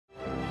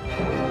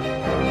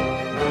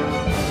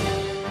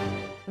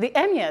The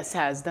Emir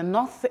says the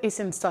North is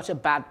in such a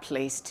bad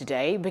place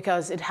today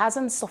because it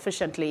hasn't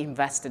sufficiently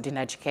invested in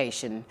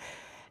education.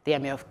 The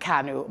Emir of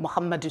Kano,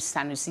 Muhammadu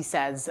Sanusi,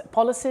 says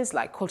policies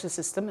like quota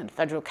system and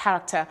federal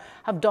character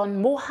have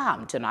done more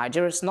harm to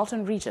Nigeria's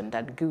northern region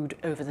than good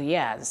over the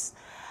years.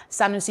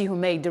 Sanusi, who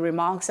made the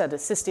remarks at the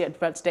 60th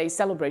birthday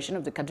celebration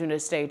of the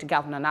Kaduna State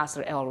Governor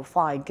Nasir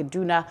El-Rufai in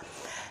Kaduna,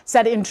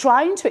 said in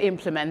trying to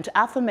implement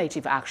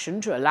affirmative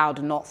action to allow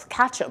the North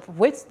catch up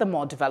with the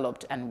more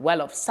developed and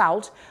well-off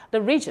South,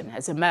 the region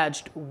has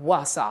emerged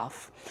worse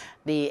off.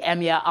 The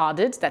Emir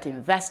added that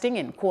investing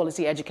in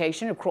quality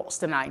education across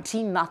the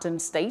 19 northern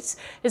states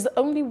is the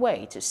only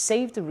way to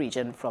save the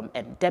region from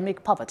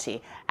endemic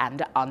poverty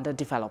and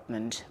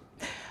underdevelopment.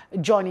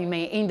 Joining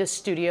me in the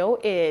studio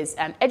is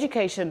an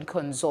education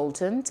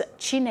consultant,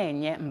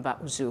 Chinenye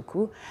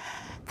Mba-Uzoukwu.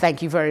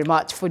 Thank you very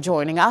much for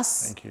joining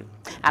us. Thank you.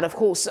 And of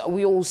course,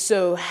 we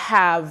also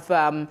have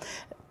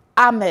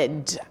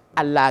Ahmed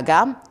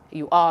Alaga.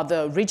 You are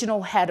the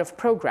regional head of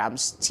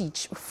programs,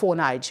 Teach for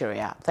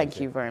Nigeria. Thank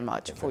you very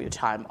much for your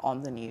time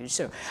on the news.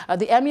 So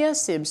the Emir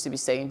seems to be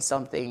saying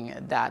something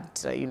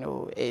that,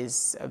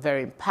 is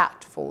very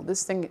impactful.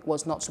 This thing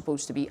was not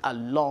supposed to be a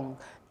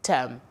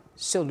long-term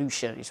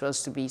solution. It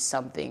was to be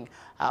something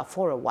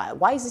for a while.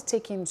 Why is it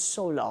taking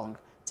so long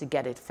to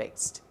get it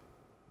fixed?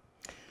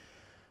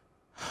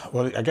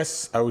 Well, I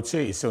guess I would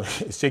say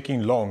it's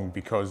taking long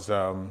because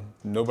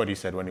nobody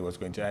said when it was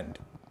going to end.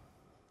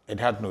 It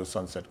had no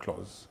sunset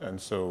clause,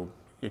 and so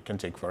it can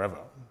take forever.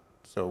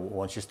 So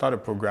once you start a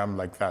program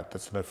like that,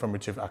 that's an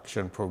affirmative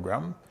action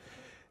program,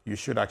 you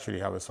should actually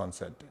have a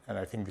sunset. And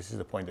I think this is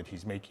the point that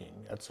he's making.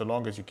 And so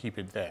long as you keep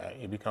it there,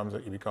 it becomes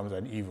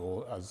an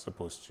evil as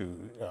opposed to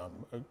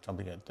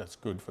something that's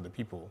good for the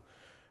people.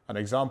 An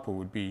example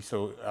would be,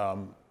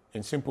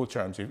 in simple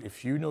terms,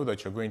 if you know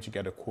that you're going to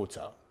get a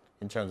quota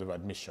in terms of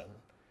admission,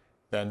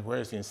 then where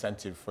is the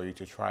incentive for you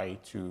to try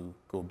to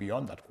go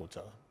beyond that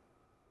quota?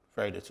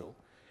 Very little.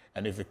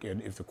 And if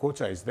the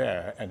quota is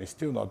there and it's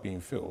still not being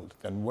filled,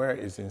 then where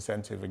is the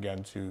incentive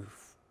again to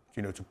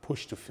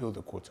push to fill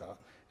the quota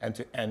and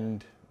to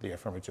end the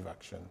affirmative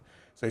action?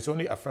 So it's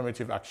only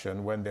affirmative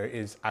action when there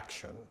is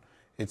action.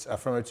 It's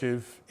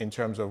affirmative in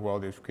terms of, well,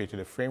 they've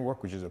created a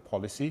framework, which is a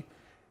policy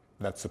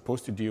that's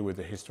supposed to deal with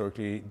a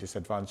historically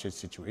disadvantaged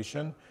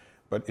situation,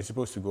 but it's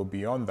supposed to go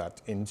beyond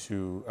that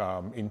into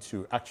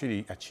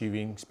actually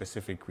achieving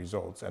specific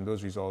results. And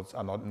those results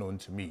are not known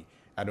to me.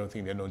 I don't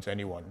think they're known to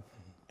anyone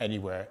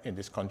anywhere in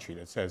this country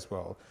that says,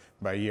 well,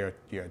 by year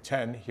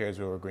 10, here's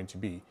where we're going to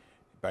be.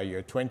 By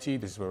year 20,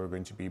 this is where we're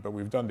going to be. But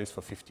we've done this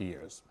for 50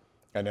 years.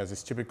 And as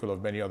is typical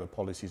of many other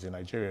policies in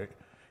Nigeria,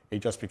 it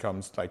just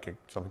becomes like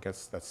something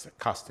that's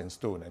cast in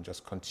stone and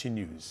just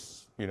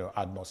continues,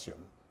 ad nauseum.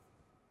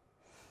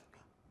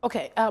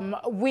 Okay,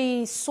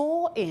 we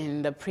saw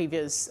in the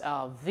previous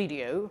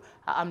video,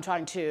 I'm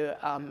trying to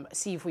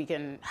see if we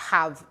can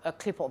have a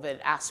clip of it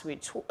as we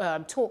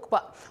talk,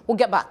 but we'll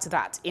get back to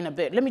that in a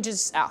bit. Let me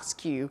just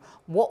ask you,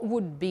 what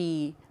would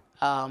be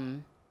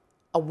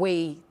a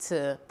way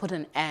to put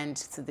an end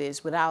to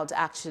this without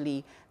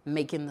actually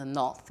making the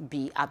North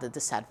be at a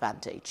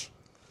disadvantage?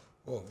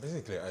 Well,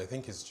 basically, I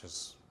think it's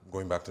just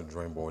going back to the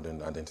drawing board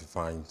and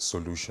identifying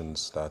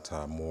solutions that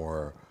are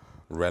more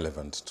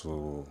relevant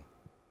to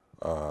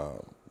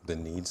the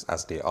needs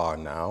as they are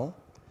now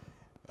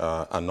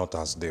and not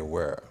as they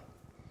were.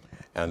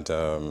 And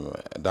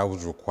that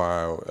would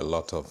require a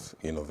lot of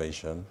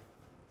innovation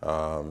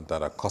that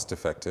are cost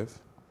effective.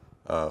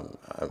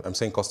 I'm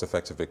saying cost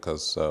effective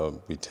because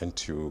we tend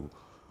to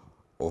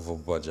over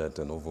budget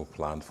and over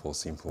plan for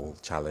simple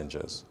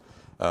challenges.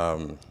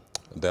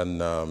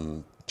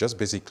 Then just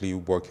basically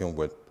working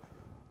with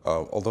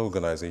other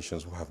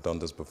organizations who have done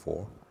this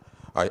before.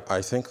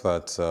 I think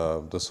that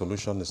the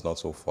solution is not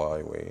so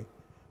far away.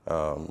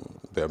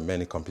 There are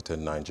many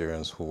competent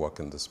Nigerians who work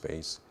in the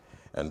space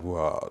and who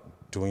are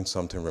doing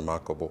something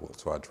remarkable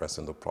to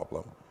addressing the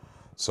problem.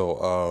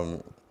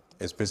 So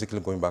it's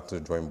basically going back to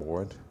the drawing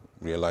board,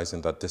 realizing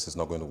that this is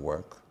not going to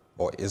work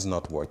or is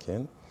not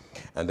working,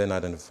 and then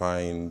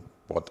identifying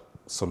what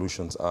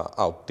solutions are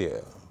out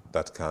there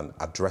that can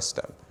address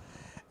them.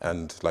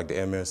 And like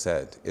the Emir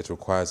said, it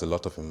requires a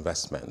lot of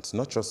investment,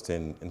 not just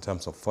in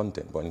terms of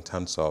funding, but in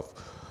terms of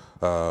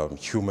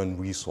human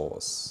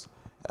resource,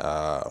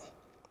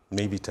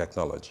 maybe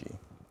technology.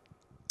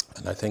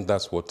 And I think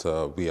that's what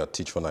we at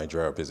Teach for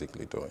Nigeria are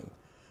basically doing,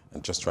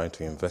 and just trying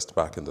to invest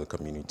back in the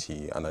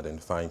community and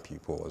identifying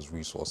people as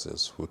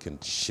resources who can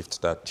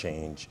shift that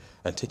change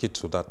and take it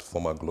to that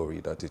former glory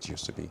that it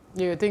used to be.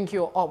 You think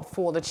you're up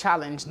for the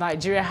challenge?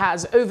 Nigeria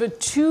has over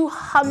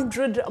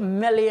 200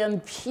 million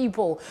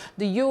people.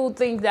 Do you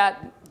think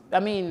that,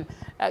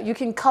 you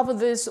can cover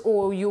this,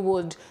 or you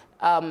would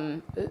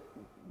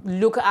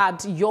look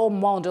at your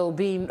model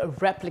being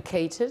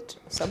replicated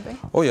or something?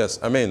 Oh, yes.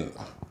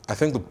 I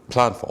think the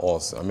plan for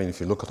us, if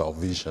you look at our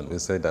vision, we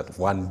say that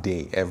one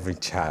day every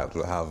child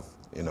will have,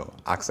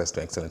 access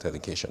to excellent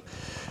education.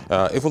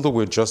 Even though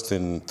we're just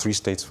in 3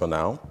 states for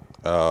now,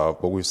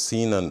 but we've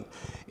seen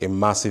a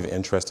massive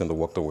interest in the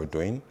work that we're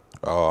doing.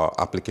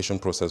 application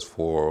process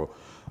for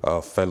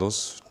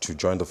fellows to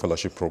join the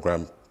fellowship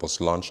program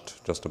was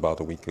launched just about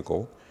a week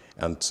ago.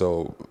 And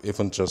so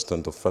even just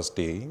on the first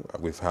day,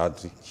 we've had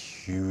a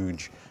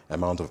huge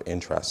amount of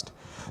interest.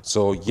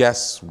 So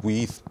yes,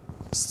 we've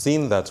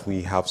seen that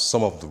we have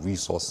some of the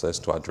resources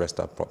to address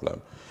that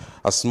problem.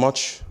 As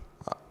much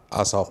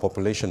as our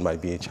population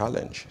might be a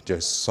challenge,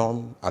 there's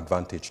some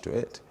advantage to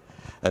it.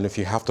 And if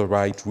you have the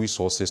right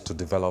resources to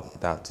develop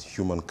that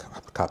human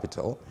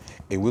capital,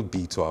 it will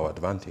be to our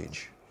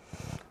advantage.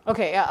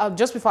 Okay,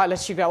 just before I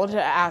let you go, I wanted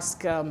to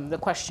ask the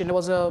question. There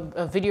was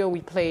a video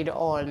we played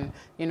on,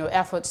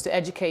 efforts to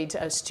educate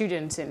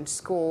students in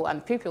school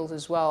and pupils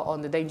as well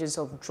on the dangers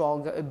of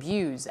drug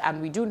abuse.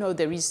 And we do know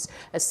there is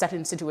a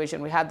certain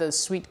situation. We had the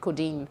sweet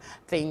codeine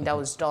thing that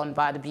was done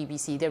by the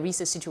BBC. There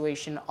is a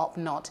situation up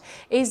north.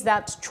 Is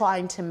that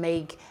trying to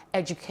make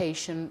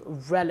education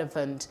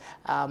relevant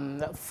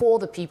for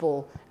the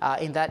people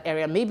in that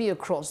area, maybe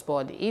across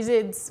board? Is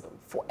it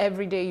for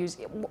everyday use?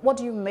 What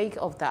do you make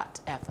of that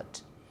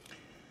effort?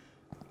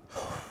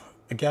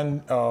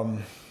 Again,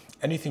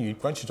 once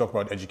you talk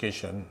about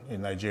education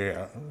in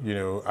Nigeria,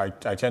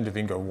 I tend to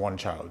think of one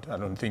child. I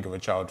don't think of a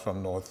child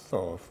from north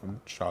or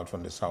a child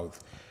from the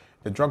south.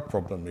 The drug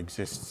problem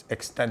exists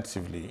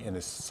extensively in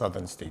the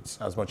southern states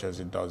as much as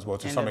it does. Well,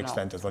 to some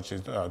extent, as much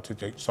as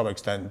to some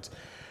extent,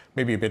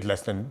 maybe a bit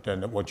less than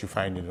what you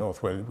find in the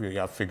north, where we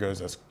have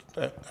figures as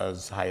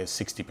high as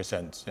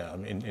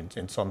 60%.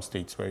 In some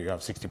states where you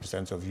have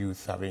 60% of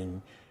youth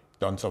having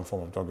done some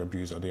form of drug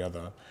abuse or the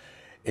other.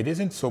 It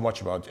isn't so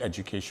much about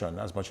education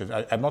as much as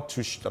I'm not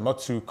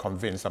too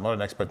convinced. I'm not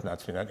an expert in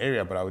that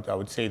area, but I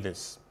would say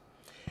this: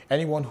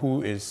 anyone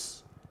who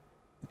is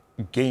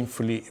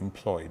gainfully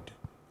employed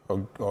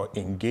or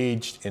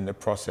engaged in the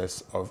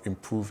process of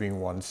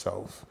improving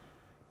oneself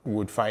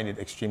would find it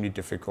extremely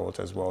difficult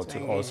as well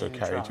to also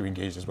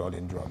engage as well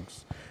in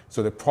drugs.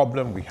 So the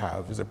problem we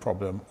have is a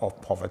problem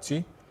of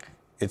poverty.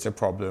 It's a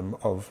problem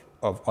of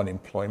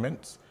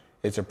unemployment.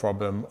 It's a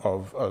problem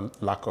of a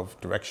lack of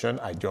direction,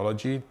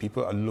 ideology.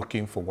 People are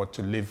looking for what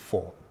to live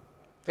for.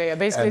 They are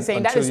basically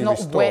saying that is not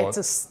where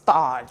to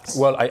start.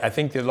 Well, I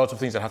think there are lots of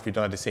things that have to be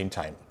done at the same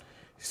time.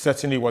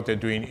 Certainly what they're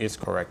doing is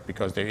correct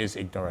because there is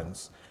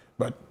ignorance.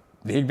 But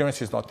the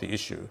ignorance is not the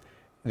issue.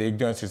 The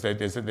ignorance is that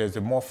there's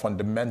a more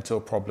fundamental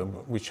problem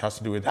which has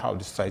to do with how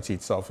the society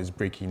itself is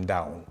breaking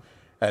down.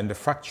 And the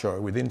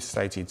fracture within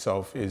society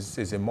itself is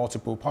in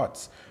multiple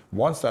parts.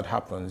 Once that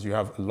happens, you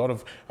have a lot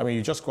of,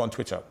 you just go on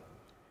Twitter.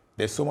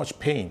 There's so much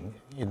pain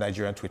in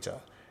Nigerian Twitter.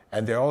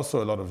 And there are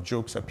also a lot of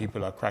jokes that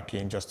people are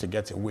cracking just to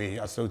get away,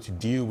 as though to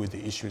deal with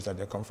the issues that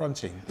they're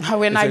confronting.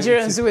 We're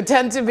Nigerians who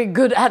tend to be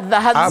good at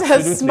that.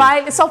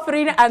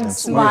 Suffering and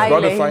smiling.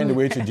 We've got to find a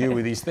way to deal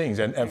with these things.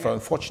 And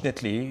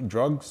unfortunately,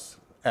 drugs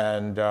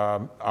and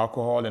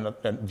alcohol and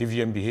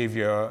deviant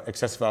behavior,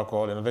 excessive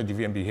alcohol and other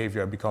deviant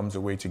behavior becomes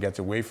a way to get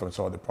away from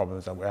some of the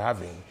problems that we're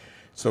having.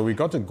 So we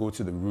got to go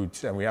to the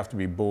roots, and we have to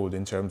be bold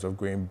in terms of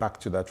going back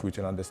to that root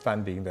and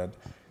understanding that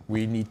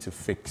we need to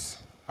fix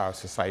our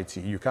society.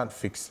 You can't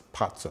fix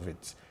parts of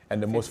it.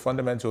 And the most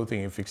fundamental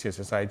thing in fixing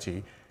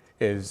society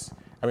is,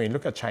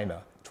 look at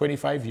China.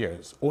 25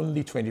 years,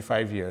 only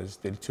 25 years,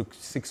 they took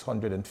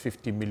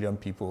 650 million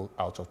people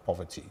out of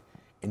poverty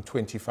in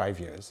 25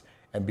 years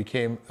and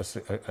became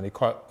an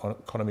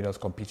economy that's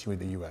competing with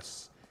the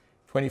US.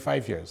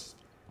 25 years.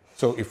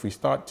 So if we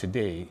start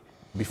today,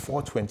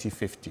 before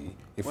 2050,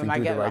 if we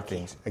do the right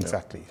things.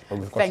 Exactly. Yeah.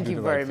 Thank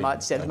you very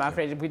much, gentlemen. I'm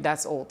afraid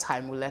that's all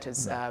time will let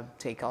us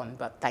take on,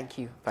 but thank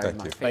you very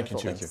much for your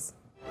thoughts.